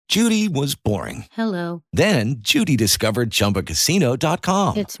Judy was boring. Hello. Then Judy discovered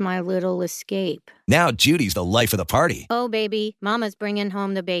ChumbaCasino.com. It's my little escape. Now Judy's the life of the party. Oh, baby, mama's bringing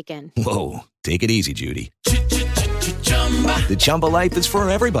home the bacon. Whoa, take it easy, Judy. The Chumba life is for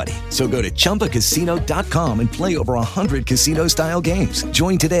everybody. So go to ChumbaCasino.com and play over 100 casino-style games.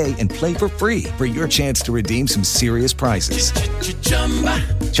 Join today and play for free for your chance to redeem some serious prizes.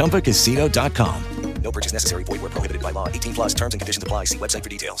 ChumbaCasino.com. No purchase necessary. Void where prohibited by law. 18 plus terms and conditions apply. See website for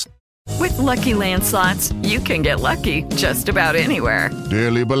details. With Lucky Land Slots, you can get lucky just about anywhere.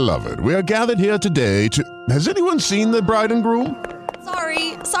 Dearly beloved, we are gathered here today to... Has anyone seen the bride and groom?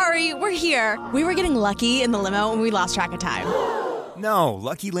 Sorry, we're here. We were getting lucky in the limo and we lost track of time. No,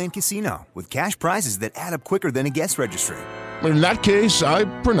 Lucky Land Casino, with cash prizes that add up quicker than a guest registry. In that case, I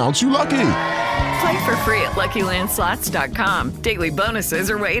pronounce you lucky. Play for free at LuckyLandSlots.com. Daily bonuses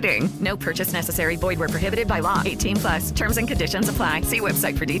are waiting. No purchase necessary. Void where prohibited by law. 18 plus. Terms and conditions apply. See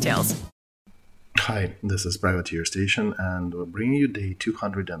website for details. Hi, this is Privateer Station, and we're bringing you day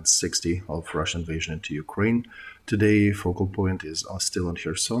 260 of Russian invasion into Ukraine. Today, focal point is still in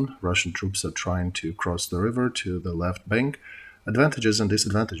Kherson. Russian troops are trying to cross the river to the left bank. Advantages and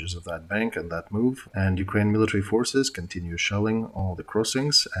disadvantages of that bank and that move, and Ukraine military forces continue shelling all the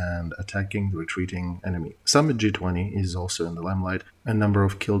crossings and attacking the retreating enemy. Summit G20 is also in the limelight. A number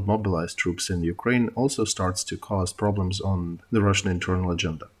of killed mobilized troops in Ukraine also starts to cause problems on the Russian internal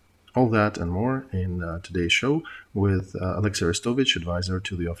agenda. All that and more in today's show with Alexey Arestovych, advisor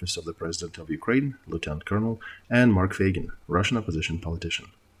to the Office of the President of Ukraine, Lieutenant Colonel, and Mark Feygin, Russian opposition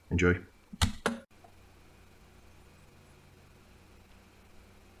politician. Enjoy.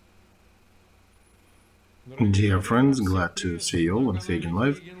 Dear friends, glad to see you all on Feygin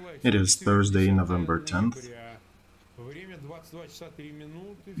Live. It is Thursday, November 10th.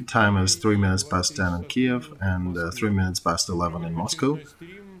 Time is 3 minutes past 10 in Kiev and 3 minutes past 11 in Moscow.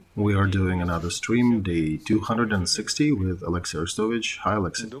 We are doing another stream, day 260 with Alexey Arestovych. Hi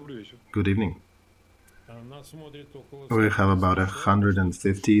Alexey. Good evening. We have about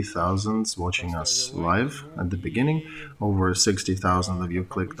 150,000 watching us live at the beginning. Over 60,000 of you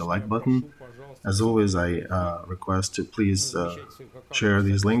clicked the like button. As always, I request to please share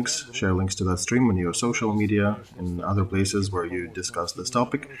these links, share links to that stream on your social media, in other places where you discuss this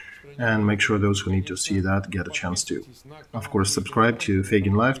topic, and make sure those who need to see that get a chance to. Of course, subscribe to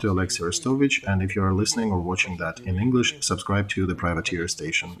Feygin Live, to Alexey Arestovych, and if you are listening or watching that in English, subscribe to the Privateer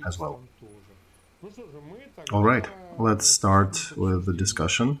Station as well. All right, let's start with the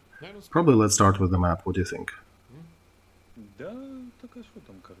discussion. Probably let's start with the map. What do you think?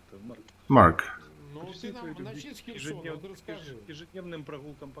 Mark,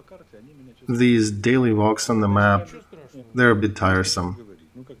 these daily walks on the map, they're a bit tiresome.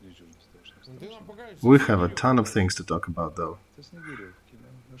 We have a ton of things to talk about, though.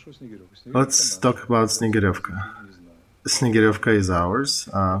 Let's talk about Snegirevka. Snegirevka is ours.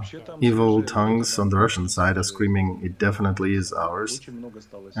 Evil tongues on the Russian side are screaming, it definitely is ours.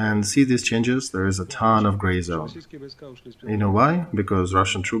 And see these changes? There is a ton of gray zone. You know why? Because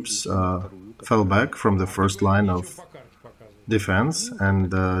Russian troops fell back from the first line of defense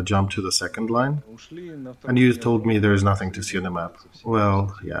and jumped to the second line. And you told me there is nothing to see on the map.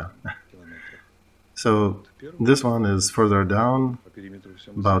 Well, yeah. So this one is further down,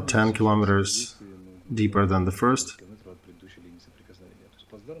 about 10 kilometers deeper than the first.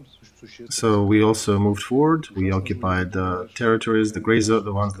 So we also moved forward. We occupied territories, the gray zone,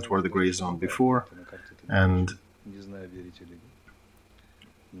 the ones that were the gray zone before, and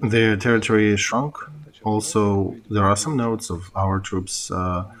their territory shrunk. Also, there are some notes of our troops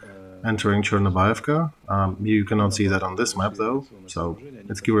entering Chernobyevka. You cannot see that on this map, though, so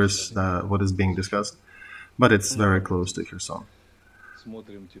it's curious what is being discussed, but it's very close to Kherson.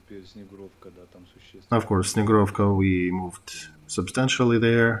 Of course, Snegurovka, we moved substantially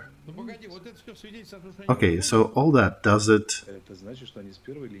there. Okay, so all that, does it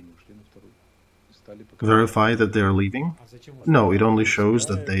verify that they're leaving? No, it only shows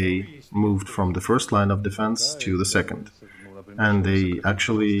that they moved from the first line of defense to the second. And they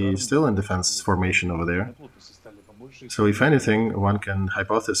actually still in defense formation over there. So if anything, one can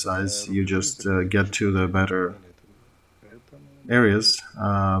hypothesize you just get to the better areas,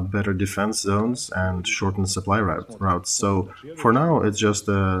 better defense zones, and shortened supply routes. So for now, it's just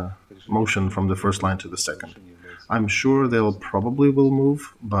a motion from the first line to the second. I'm sure they'll probably will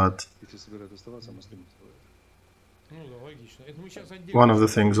move, but one of the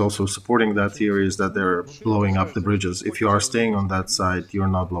things also supporting that theory is that they're blowing up the bridges. If you are staying on that side, you're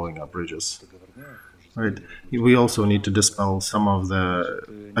not blowing up bridges. Right? We also need to dispel some of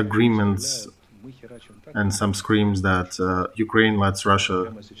the agreements and some screams that Ukraine lets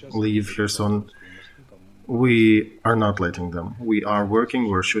Russia leave Kherson. We are not letting them. We are working,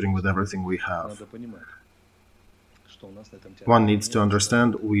 we're shooting with everything we have. One needs to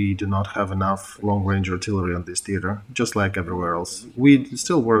understand we do not have enough long-range artillery on this theater, just like everywhere else. We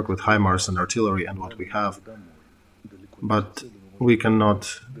still work with HIMARS and artillery and what we have, but we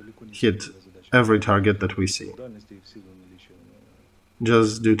cannot hit every target that we see,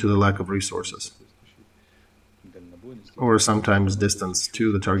 just due to the lack of resources, or sometimes distance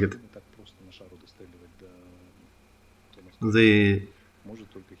to the target. The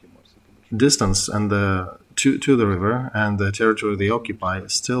distance and to the river and the territory they occupy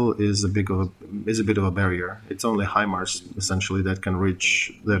still is a bit of a barrier. It's only HIMARS essentially that can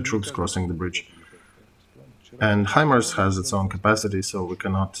reach their troops crossing the bridge. And HIMARS has its own capacity, so we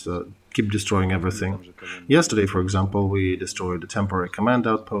cannot keep destroying everything. Yesterday, for example, we destroyed a temporary command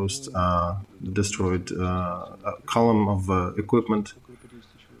outpost, destroyed a column of equipment.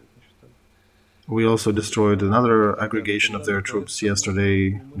 We also destroyed another aggregation of their troops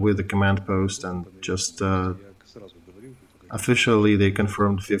yesterday with the command post, and just officially they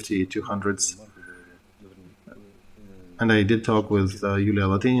confirmed 50-200s. And I did talk with Yulia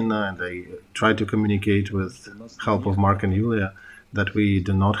Latinina, and I tried to communicate with help of Mark and Yulia that we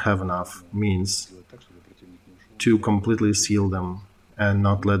do not have enough means to completely seal them and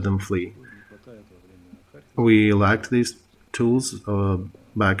not let them flee. We lacked these tools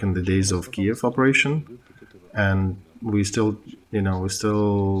back in the days of Kiev operation, and we still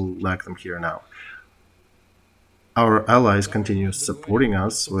lack them here now. Our allies continue supporting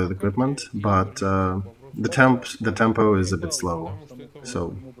us with equipment, but the tempo is a bit slow,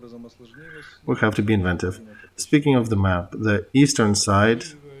 so we have to be inventive. Speaking of the map, the eastern side,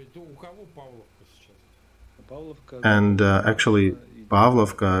 and actually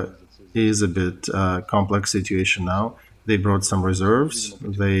Pavlovka is a bit complex situation now. They brought some reserves.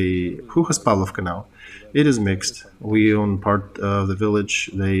 Who has Pavlovka now? It is mixed. We own part of the village.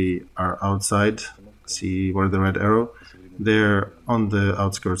 They are outside. See where the red arrow? They're on the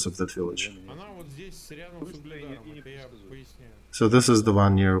outskirts of that village. So this is the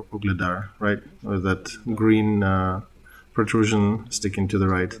one near Ugledar, right? With that green protrusion sticking to the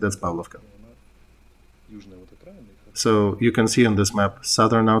right. That's Pavlovka. So you can see on this map,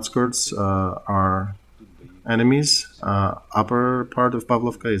 southern outskirts are enemies. Upper part of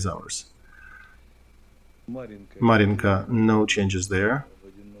Pavlovka is ours. Marinka, no changes there.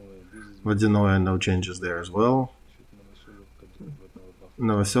 Vodinoye, no changes there as well.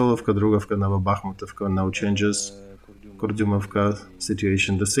 Novoselovka, Drugovka, Novobakhmutovka, no changes. Kurdyumovka,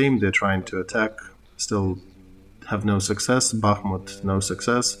 situation the same. They're trying to attack, still have no success. Bakhmut, no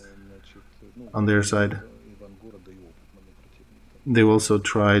success on their side. They also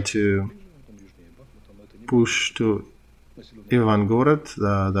try to push to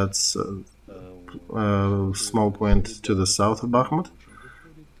Ivangorod, that's a small point to the south of Bakhmut.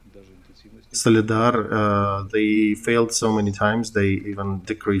 Solidar, they failed so many times, they even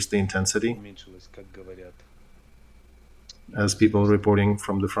decreased the intensity, as people reporting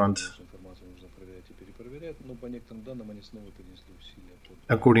from the front.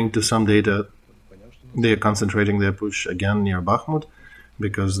 According to some data, they are concentrating their push again near Bakhmut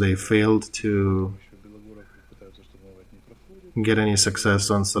because they failed to get any success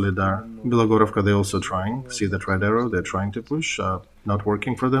on Solidar. Belogorovka, they're also trying. See that red arrow? They're trying to push, not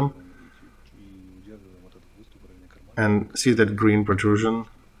working for them. And see that green protrusion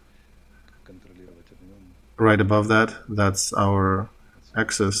right above that? That's our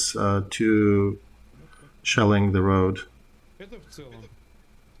access to shelling the road.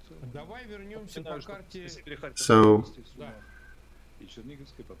 So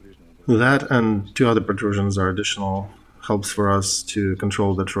that and two other protrusions are additional helps for us to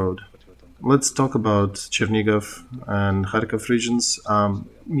control that road. Let's talk about Chernigov and Kharkov regions.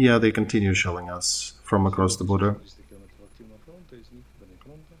 Yeah, they continue shelling us from across the border.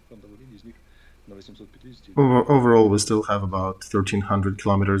 Overall, we still have about 1,300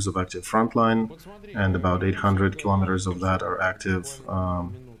 kilometers of active front line, and about 800 kilometers of that are active,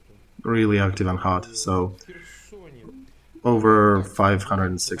 really active and hot. So over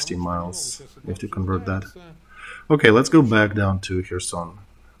 560 miles, if you convert that. Okay, let's go back down to Kherson.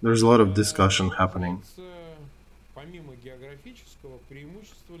 There's a lot of discussion happening.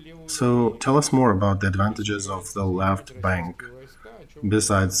 So tell us more about the advantages of the left bank.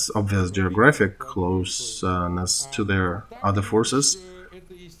 Besides obvious geographic closeness to their other forces,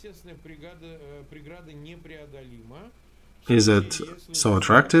 is it so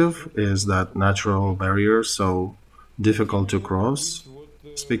attractive? Is that natural barrier so difficult to cross?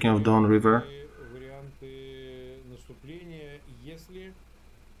 Speaking of Don River,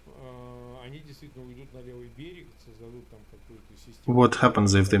 What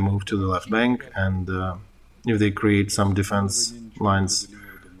happens if they move to the left bank and if they create some defense lines?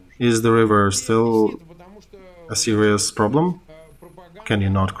 Is the river still a serious problem? Can you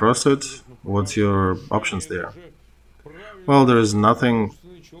not cross it? What's your options there? Well, there is nothing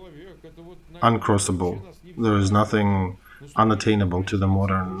uncrossable. There is nothing unattainable to the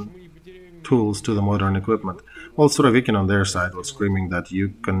modern tools, to the modern equipment. Well, Surovikin on their side was screaming that you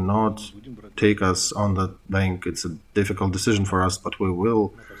cannot take us on the bank. It's a difficult decision for us, but we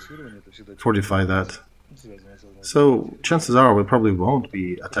will fortify that. So chances are we probably won't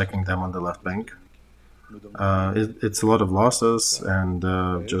be attacking them on the left bank. It's a lot of losses, and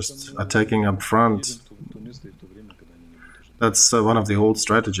just attacking up front, that's one of the old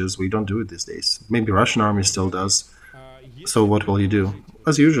strategies. We don't do it these days. Maybe Russian army still does. So what will you do?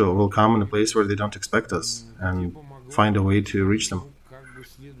 As usual, we'll come in a place where they don't expect us and find a way to reach them.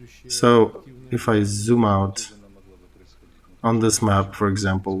 So if I zoom out on this map, for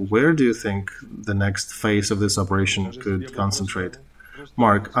example, where do you think the next phase of this operation could concentrate?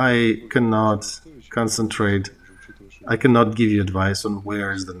 Mark, I cannot concentrate. I cannot give you advice on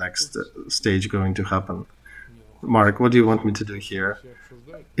where is the next stage going to happen. Mark, what do you want me to do here?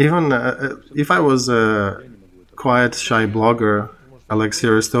 Even if I was a quiet, shy blogger, Alexey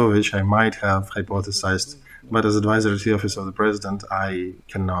Arestovych, I might have hypothesized, but as advisor to the office of the president, I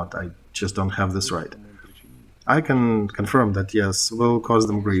cannot. I just don't have this right. I can confirm that yes, will cause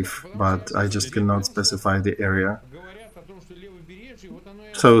them grief, but I just cannot specify the area.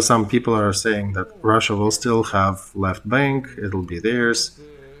 So some people are saying that Russia will still have left bank, it'll be theirs.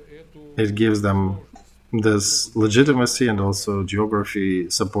 It gives them this legitimacy, and also geography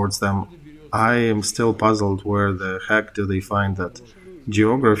supports them. I am still puzzled where the heck do they find that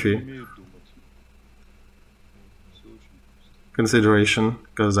geography consideration,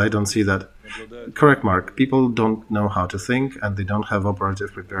 because I don't see that. Correct, Mark. People don't know how to think, and they don't have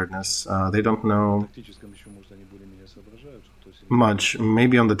operative preparedness. They don't know much.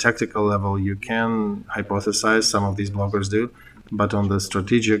 Maybe on the tactical level you can hypothesize, some of these bloggers do, but on the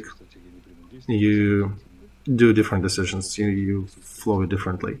strategic you do different decisions, you flow it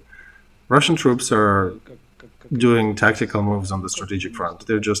differently. Russian troops are doing tactical moves on the strategic front.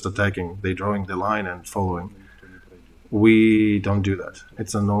 They're just attacking, they're drawing the line and following. We don't do that.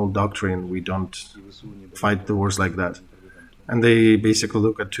 It's an old doctrine. We don't fight the wars like that. And they basically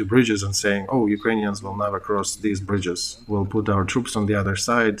look at two bridges and saying, oh, Ukrainians will never cross these bridges. We'll put our troops on the other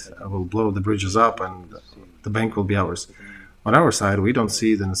side, we'll blow the bridges up, and the bank will be ours. On our side, we don't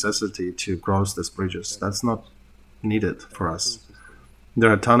see the necessity to cross these bridges. That's not needed for us. There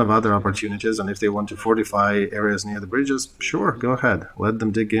are a ton of other opportunities, and if they want to fortify areas near the bridges, sure, go ahead. Let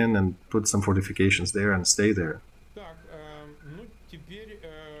them dig in and put some fortifications there and stay there.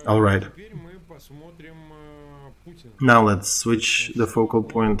 All right. Now let's switch the focal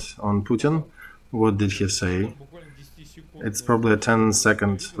point on Putin. What did he say? It's probably a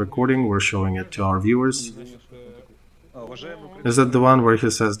 10-second recording. We're showing it to our viewers. Is that the one where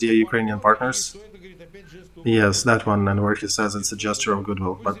he says, dear Ukrainian partners? Yes, that one, and where he says it's a gesture of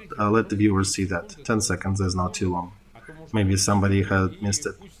goodwill. But let the viewers see that. 10 seconds is not too long. Maybe somebody had missed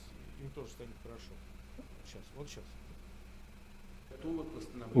it.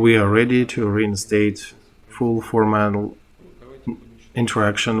 We are ready to reinstate full formal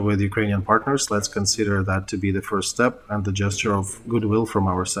interaction with Ukrainian partners. Let's consider that to be the first step and the gesture of goodwill from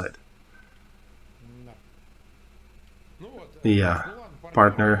our side. Yeah,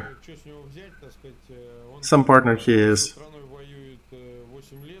 partner. Some partner he is.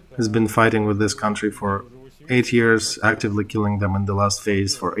 He's been fighting with this country for 8 years, actively killing them in the last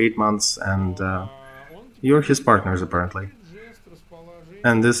phase for 8 months, and you're his partners apparently.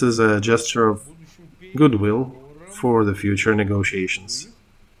 And this is a gesture of goodwill for the future negotiations.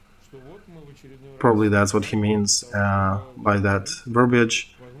 Probably that's what he means by that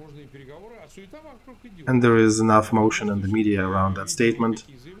verbiage. And there is enough motion in the media around that statement.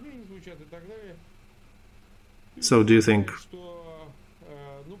 So do you think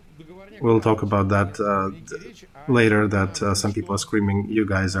we'll talk about that later, that some people are screaming, you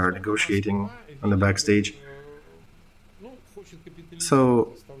guys are negotiating on the backstage?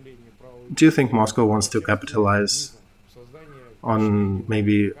 So do you think Moscow wants to capitalize on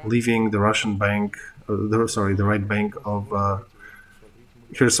maybe leaving the Russian bank, the right bank of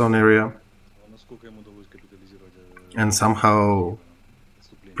Kherson area, and somehow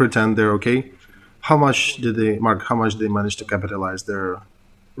pretend they're okay? How much did they manage to capitalize their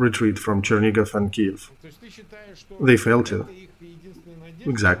retreat from Chernihiv and Kiev? They failed to.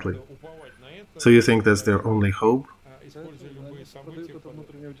 Exactly. So you think that's their only hope?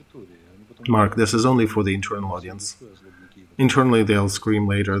 Mark, this is only for the internal audience. Internally, they'll scream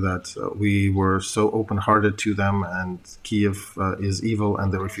later that we were so open-hearted to them and Kiev is evil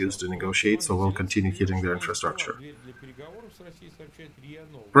and they refuse to negotiate, so we'll continue hitting their infrastructure.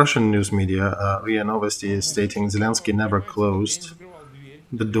 Russian news media, RIA Novosti, is stating Zelensky never closed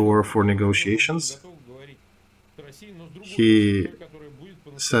the door for negotiations. He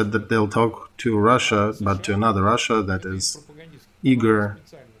said that they'll talk to Russia, but to another Russia that is eager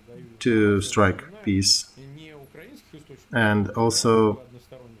to strike peace. And also,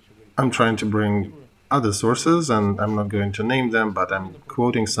 I'm trying to bring other sources, and I'm not going to name them, but I'm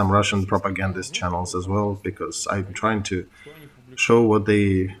quoting some Russian propagandist channels as well, because I'm trying to show what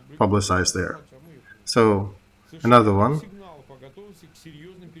they publicize there. So, another one.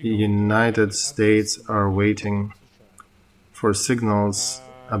 The United States are waiting for signals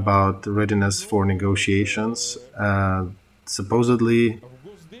about readiness for negotiations. Supposedly,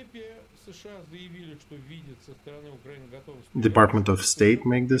 Department of State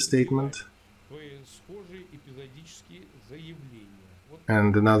made this statement.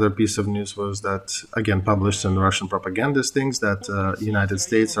 And another piece of news was that, again, published in Russian propagandist things, that United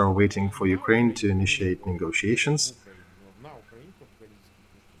States are waiting for Ukraine to initiate negotiations.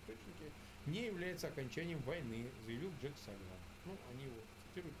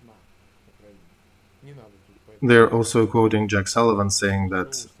 They're also quoting Jack Sullivan saying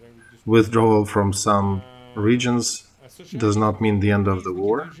that withdrawal from some regions does not mean the end of the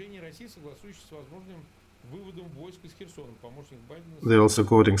war. They're also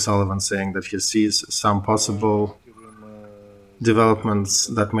quoting Sullivan saying that he sees some possible developments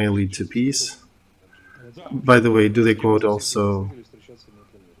that may lead to peace. By the way, do they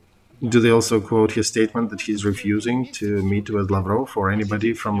also quote his statement that he's refusing to meet with Lavrov or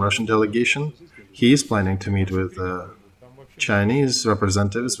anybody from Russian delegation? He is planning to meet with Chinese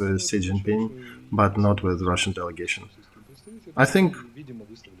representatives, with Xi Jinping, but not with Russian delegation. I think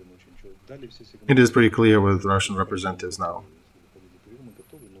it is pretty clear with Russian representatives now.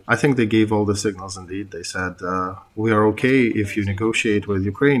 I think they gave all the signals indeed. They said, we are okay if you negotiate with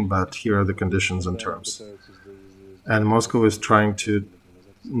Ukraine, but here are the conditions and terms. And Moscow is trying to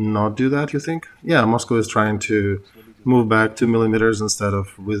not do that, you think? Yeah, Moscow is trying to move back 2 millimeters instead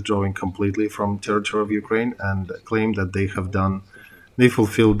of withdrawing completely from territory of Ukraine and claim that they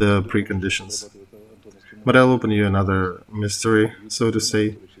fulfilled the preconditions. But I'll open you another mystery, so to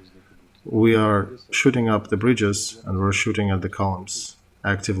say. We are shooting up the bridges and we're shooting at the columns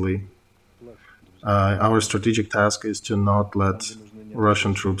actively. Our strategic task is to not let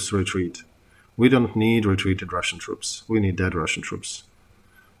Russian troops retreat. We don't need retreated Russian troops. We need dead Russian troops.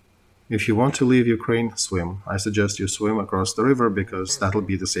 If you want to leave Ukraine, swim. I suggest you swim across the river because that'll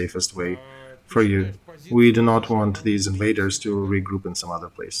be the safest way for you. We do not want these invaders to regroup in some other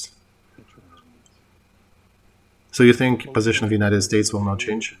place. So you think position of the United States will not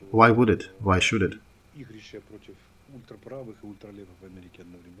change? Why would it? Why should it?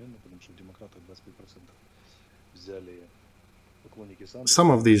 Some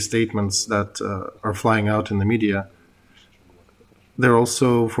of these statements that are flying out in the media, they're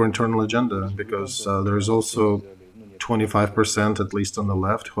also for internal agenda, because there is also 25%, at least on the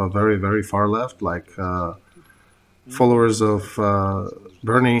left, who are very, very far left, like followers of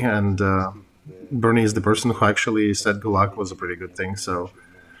Bernie, and Bernie is the person who actually said Gulag was a pretty good thing. So,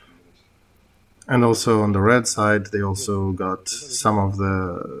 and also on the red side, they also got some of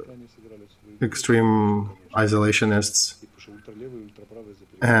the extreme isolationists.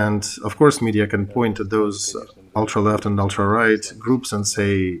 And of course, media can point at those ultra-left and ultra-right groups and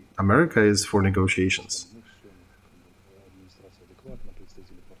say, America is for negotiations.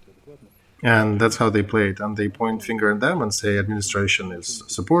 And that's how they play it. And they point finger at them and say, administration is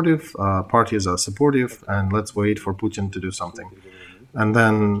supportive, parties are supportive, and let's wait for Putin to do something. And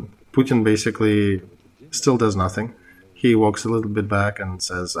then Putin basically still does nothing. He walks a little bit back and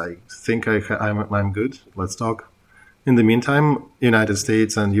says, I think I'm good, let's talk. In the meantime, United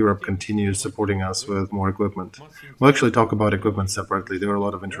States and Europe continue supporting us with more equipment. We'll actually talk about equipment separately. There are a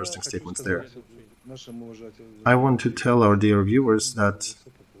lot of interesting statements there. I want to tell our dear viewers that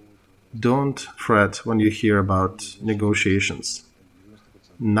don't fret when you hear about negotiations.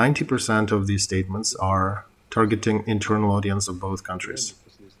 90% of these statements are targeting internal audience of both countries.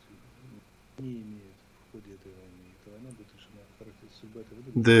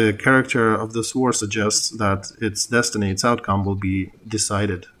 The character of this war suggests that its destiny, its outcome, will be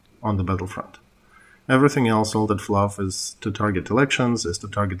decided on the battlefront. Everything else, all that fluff, is to target elections, is to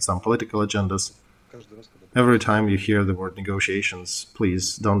target some political agendas. Every time you hear the word negotiations,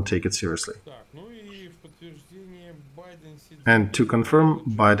 please don't take it seriously. And to confirm,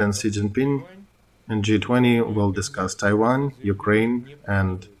 Biden, Xi Jinping, and G20 will discuss Taiwan, Ukraine,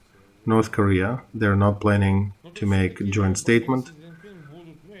 and North Korea. They're not planning to make a joint statement.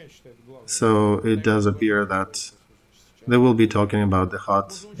 So it does appear that they will be talking about the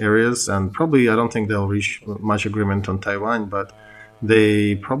hot areas, and probably I don't think they'll reach much agreement on Taiwan, but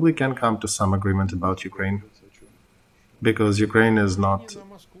they probably can come to some agreement about Ukraine, because Ukraine is not,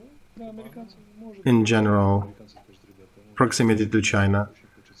 in general, proximity to China.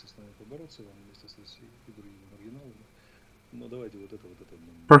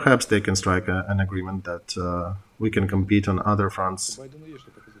 Perhaps they can strike an agreement that we can compete on other fronts,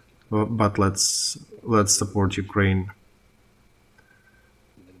 but let's support Ukraine.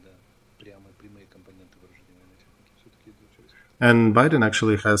 And Biden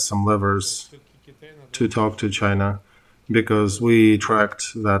actually has some levers to talk to China, because we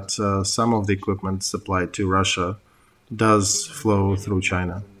tracked that some of the equipment supplied to Russia does flow through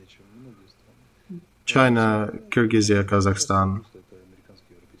China. China, Kyrgyzstan, Kazakhstan.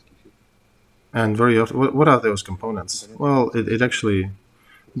 And very often, what are those components? Well, it actually,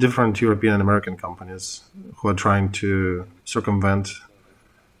 different European and American companies who are trying to circumvent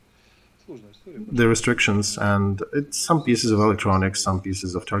the restrictions, and it's some pieces of electronics, some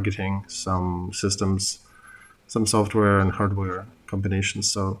pieces of targeting, some systems, some software and hardware combinations.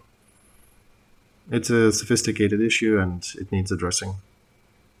 So it's a sophisticated issue and it needs addressing.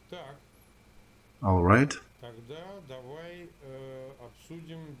 All right.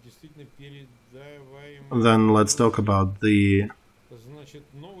 Then let's talk about the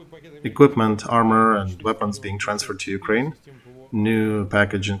equipment, armor, and weapons being transferred to Ukraine. New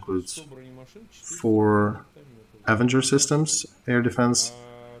package includes 4 Avenger systems, air defense,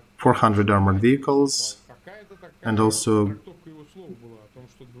 400 armored vehicles, and also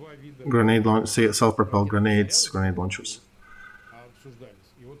self-propelled grenades, grenade launchers.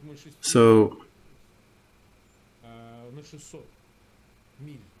 So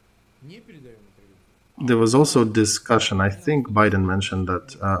there was also discussion, I think Biden mentioned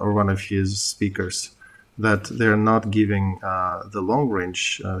that, or one of his speakers, that they're not giving the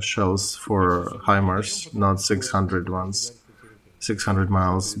long-range shells for HIMARS, not 600 ones, 600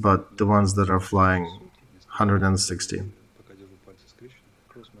 miles, but the ones that are flying 160.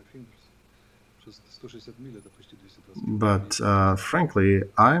 But frankly,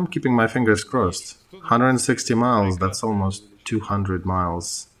 I'm keeping my fingers crossed. 160 miles, that's almost 200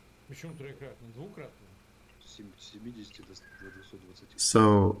 miles.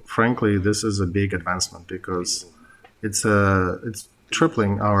 So, frankly, this is a big advancement because it's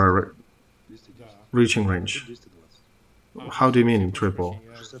tripling our reaching range. How do you mean triple?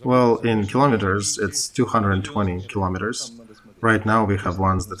 Well, in kilometers, it's 220 kilometers. Right now, we have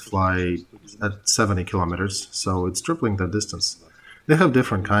ones that fly at 70 kilometers, so it's tripling that distance. They have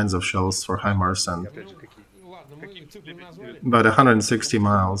different kinds of shells for HIMARS, but 160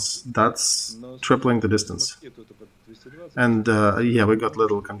 miles, that's tripling the distance. And yeah, we got a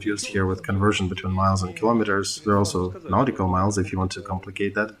little confused here with conversion between miles and kilometers. There are also nautical miles if you want to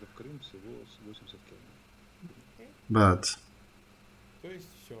complicate that. But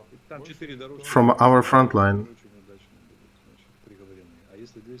from our front line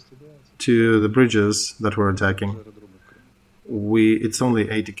to the bridges that we're attacking, it's only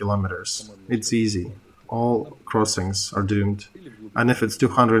 80 kilometers. It's easy. All crossings are doomed. And if it's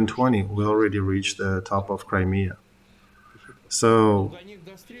 220, we already reached the top of Crimea. So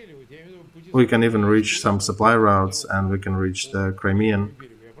we can even reach some supply routes, and we can reach the Crimean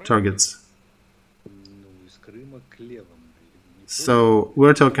targets. So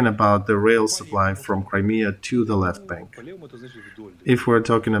we're talking about the rail supply from Crimea to the left bank. If we're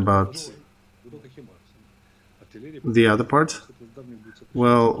talking about the other part,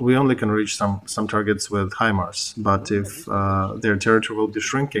 well, we only can reach some targets with HIMARS, but if their territory will be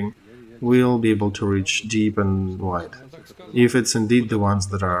shrinking, we'll be able to reach deep and wide. If it's indeed the ones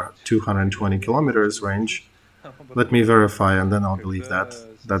that are 220 kilometers range, let me verify and then I'll believe that.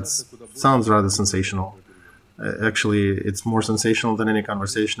 That sounds rather sensational. Actually, it's more sensational than any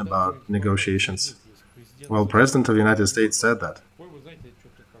conversation about negotiations. Well, President of the United States said that.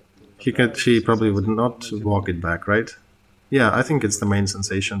 He probably would not walk it back, right? Yeah, I think it's the main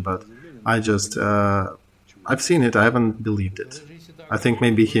sensation, but I've seen it, I haven't believed it. I think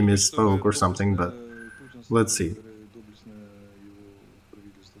maybe he misspoke or something, but let's see.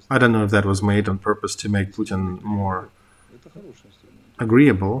 I don't know if that was made on purpose to make Putin more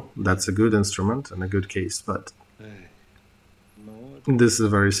agreeable. That's a good instrument and a good case, but this is a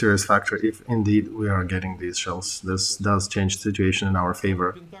very serious factor. If indeed we are getting these shells, this does change the situation in our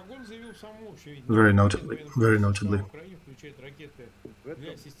favor. very notably, very notably.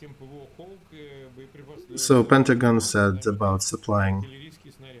 So Pentagon said about supplying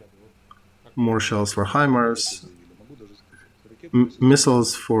more shells for HIMARS,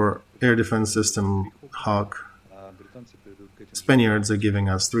 missiles for air defense system Hawk. Spaniards are giving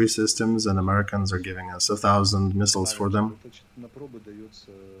us 3 systems, and Americans are giving us 1,000 missiles for them.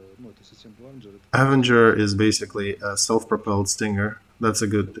 Avenger is basically a self-propelled Stinger. That's a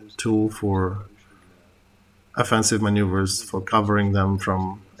good tool for offensive maneuvers, for covering them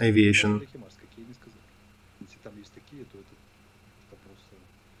from aviation.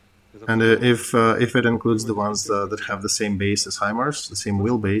 And if it includes the ones that have the same base as HIMARS, the same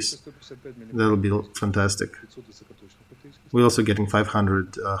wheelbase, that'll be fantastic. We're also getting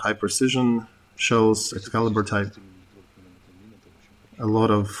 500 high precision shells, Excalibur type, a lot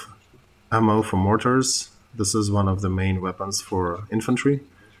of ammo for mortars. This is one of the main weapons for infantry.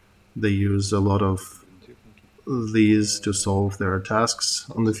 They use a lot of these to solve their tasks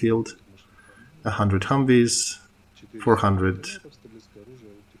on the field. 100 Humvees, 400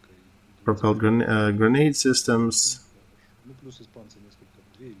 propelled grenade systems,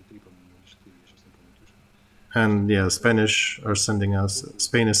 and yeah, Spain is sending us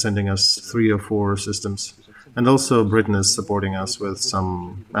 3 or 4 systems, and also Britain is supporting us with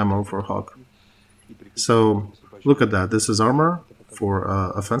some ammo for Hawk. So look at that. This is armor for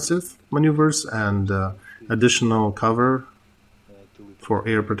offensive maneuvers and additional cover for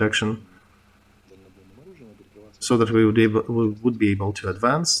air protection, so that we would be able to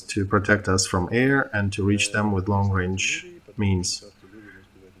advance, to protect us from air, and to reach them with long-range means.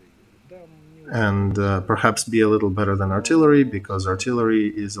 And perhaps be a little better than artillery, because artillery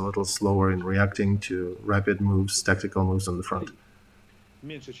is a little slower in reacting to rapid moves, tactical moves on the front.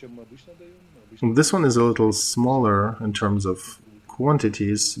 This one is a little smaller in terms of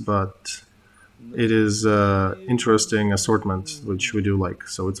quantities, but it is interesting assortment, which we do like,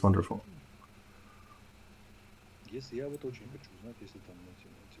 so it's wonderful.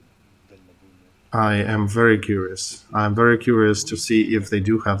 I am very curious. I'm very curious to see if they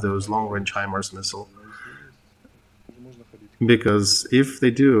do have those long-range HIMARS missile. Because if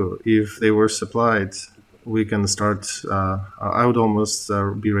they do, if they were supplied, we can start... I would almost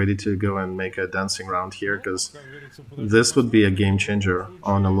be ready to go and make a dancing round here, because this would be a game changer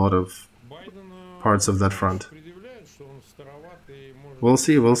on a lot of parts of that front. We'll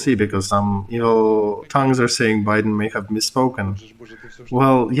see, because some evil tongues are saying Biden may have misspoken.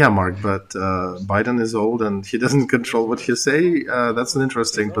 Well, yeah, Mark, but Biden is old and he doesn't control what he say. That's an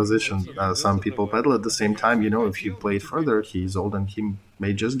interesting position. Some people peddle at the same time. If you play it further, he's old and he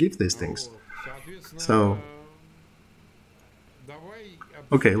may just give these things. So,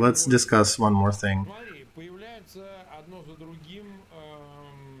 okay, let's discuss one more thing.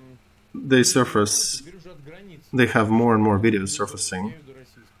 They have more and more videos surfacing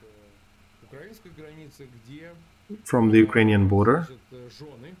from the Ukrainian border,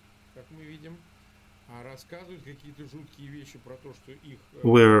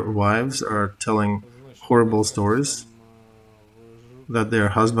 where wives are telling horrible stories that their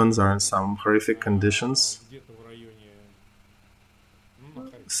husbands are in some horrific conditions.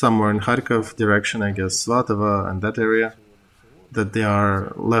 Somewhere in Kharkov direction, I guess Svatova and that area, that they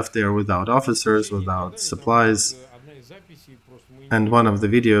are left there without officers, without supplies. And one of the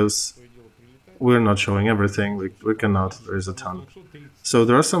videos, we're not showing everything, we cannot, there's a ton. So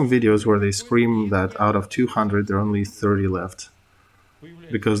there are some videos where they scream that out of 200, there are only 30 left,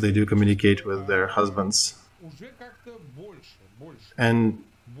 because they do communicate with their husbands. And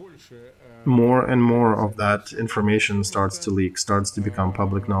more of that information starts to leak, starts to become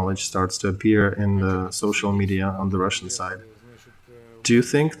public knowledge, starts to appear in the social media on the Russian side. Do you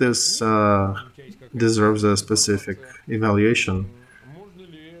think this deserves a specific evaluation?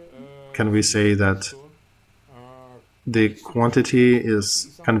 Can we say that the quantity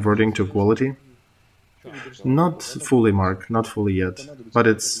is converting to quality? Not fully, Mark, not fully yet, but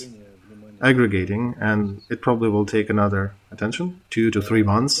it's aggregating, and it probably will take another 2 to 3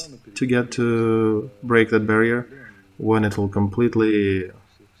 months to get to break that barrier, when it will completely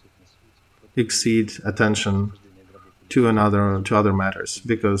exceed attention to other matters,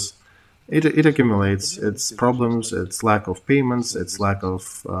 because it accumulates its problems, its lack of payments, its lack of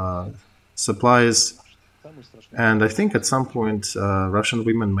supplies, and I think at some point Russian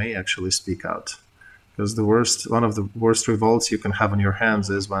women may actually speak out, because one of the worst revolts you can have on your hands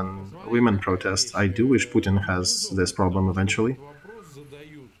is when women protest. I do wish Putin has this problem eventually.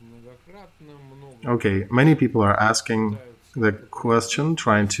 Okay, many people are asking the question,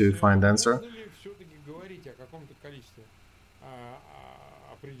 trying to find answer.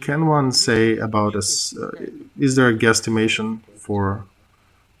 can one say about us? Is there a guesstimation for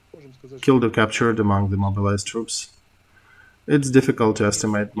killed or captured among the mobilized troops? It's difficult to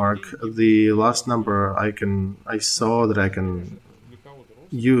estimate, Mark. The last number I saw that I can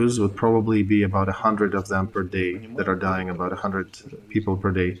use would probably be about 100 of them per day that are dying, about 100 people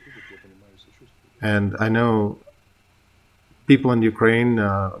per day. And I know people in Ukraine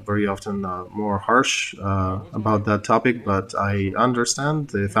very often more harsh about that topic, but I understand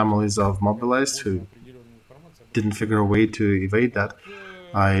the families of mobilized who didn't figure a way to evade that.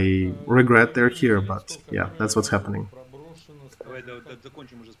 I regret they're here, but yeah, that's what's happening.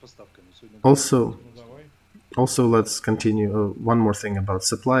 Also, let's continue. One more thing about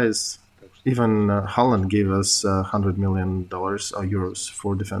supplies. Even Holland gave us $100 million euros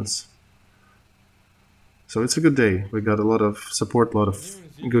for defense. So it's a good day. We got a lot of support, a lot of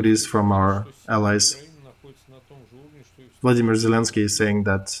goodies from our allies. Vladimir Zelensky is saying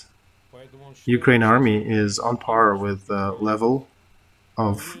that Ukraine army is on par with the level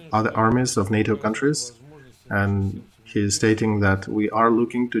of other armies of NATO countries, and he is stating that we are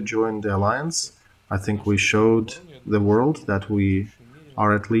looking to join the alliance. I think we showed the world that we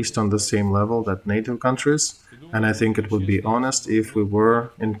are at least on the same level that NATO countries, and I think it would be honest if we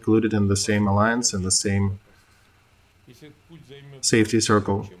were included in the same alliance, in the same safety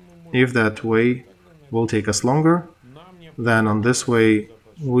circle. If that way will take us longer, then on this way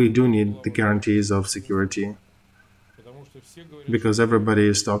we do need the guarantees of security, because everybody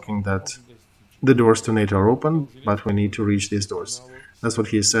is talking that the doors to NATO are open, but we need to reach these doors. That's what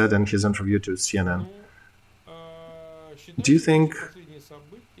he said in his interview to CNN. Do you think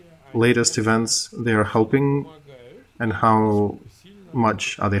latest events, they are helping, and how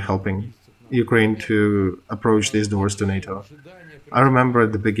much are they helping Ukraine to approach these doors to NATO? I remember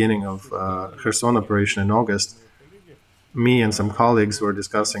at the beginning of Kherson operation in August, me and some colleagues were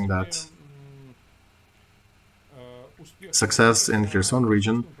discussing that success in Kherson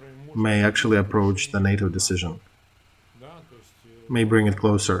region may actually approach the NATO decision, may bring it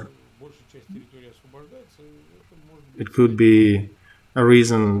closer. It could be a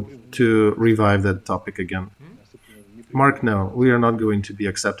reason to revive that topic again. Mark, no, we are not going to be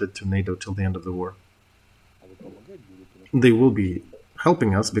accepted to NATO till the end of the war. They will be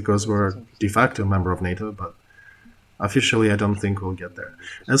helping us because we're a de facto member of NATO, but officially I don't think we'll get there.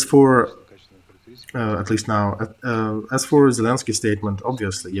 As for, at least now, as for Zelensky's statement,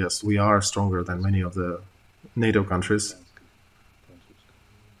 obviously, yes, we are stronger than many of the NATO countries.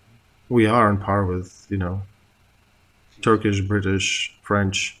 We are on par with, Turkish, British,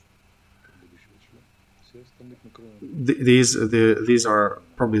 French. These are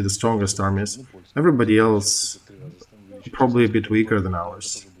probably the strongest armies. Everybody else probably a bit weaker than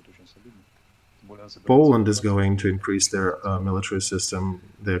ours. Poland is going to increase their military system,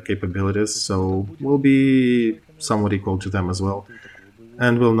 their capabilities, so we'll be somewhat equal to them as well.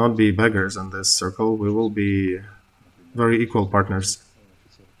 And we'll not be beggars in this circle, we will be very equal partners.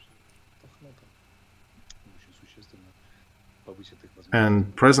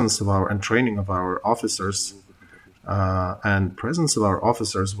 And training of our officers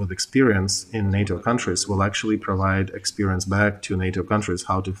with experience in NATO countries will actually provide experience back to NATO countries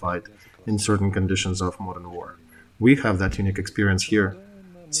how to fight in certain conditions of modern war. We have that unique experience here.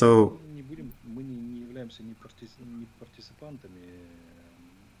 So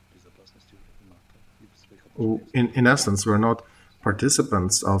in essence, we're not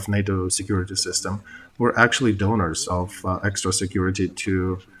participants of NATO security system. We're actually donors of extra security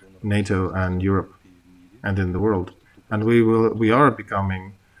to NATO and Europe and in the world. And we are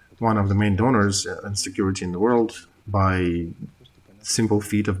becoming one of the main donors in security in the world by simple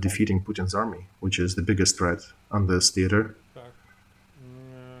feat of defeating Putin's army, which is the biggest threat on this theater.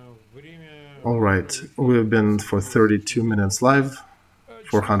 All right, we've been for 32 minutes live,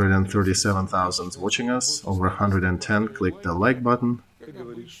 437,000 watching us, over 110 click the like button.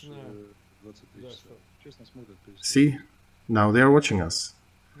 See, now they're watching us.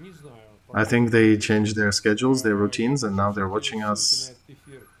 I think they changed their schedules, their routines, and now they're watching us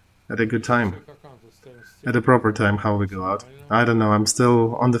at a good time, at a proper time, how we go out. I don't know, I'm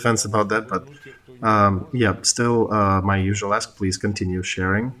still on the fence about that, but still my usual ask, please continue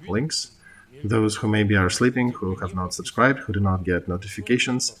sharing links. Those who maybe are sleeping, who have not subscribed, who do not get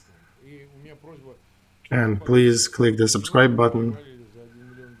notifications. And please click the subscribe button.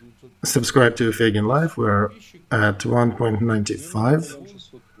 Subscribe to Feygin Live, we're at 1.95.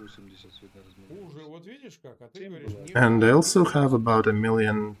 And I also have about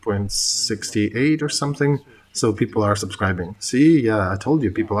 1,000,068 or something, so people are subscribing. See, yeah, I told you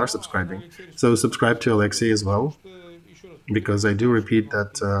people are subscribing. So subscribe to Alexey as well. because I do repeat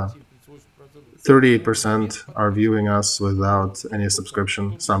that 38% are viewing us without any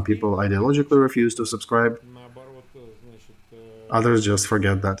subscription. Some people ideologically refuse to subscribe. Others just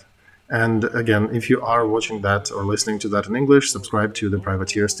forget that. And again, if you are watching that or listening to that in English, subscribe to the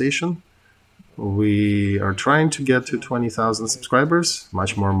Privateer station. We are trying to get to 20,000 subscribers,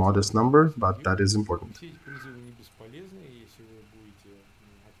 much more modest number, but that is important.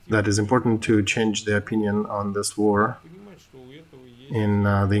 That is important to change the opinion on this war in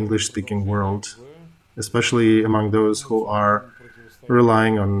the English-speaking world, especially among those who are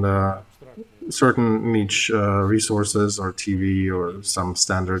relying on certain niche resources or TV or some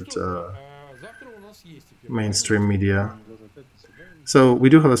standard mainstream media. So we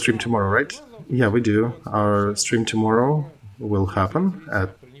do have a stream tomorrow, right? Yeah, we do. Our stream tomorrow will happen at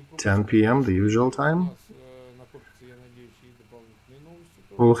 10 p.m., the usual time.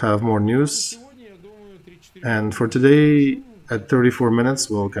 We'll have more news. And for today, at 34 minutes,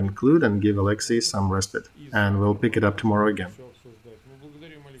 we'll conclude and give Alexey some respite. And we'll pick it up tomorrow again.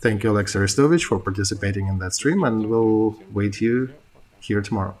 Thank you, Alexey Arestovych, for participating in that stream, and we'll wait you here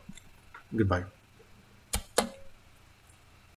tomorrow. Goodbye.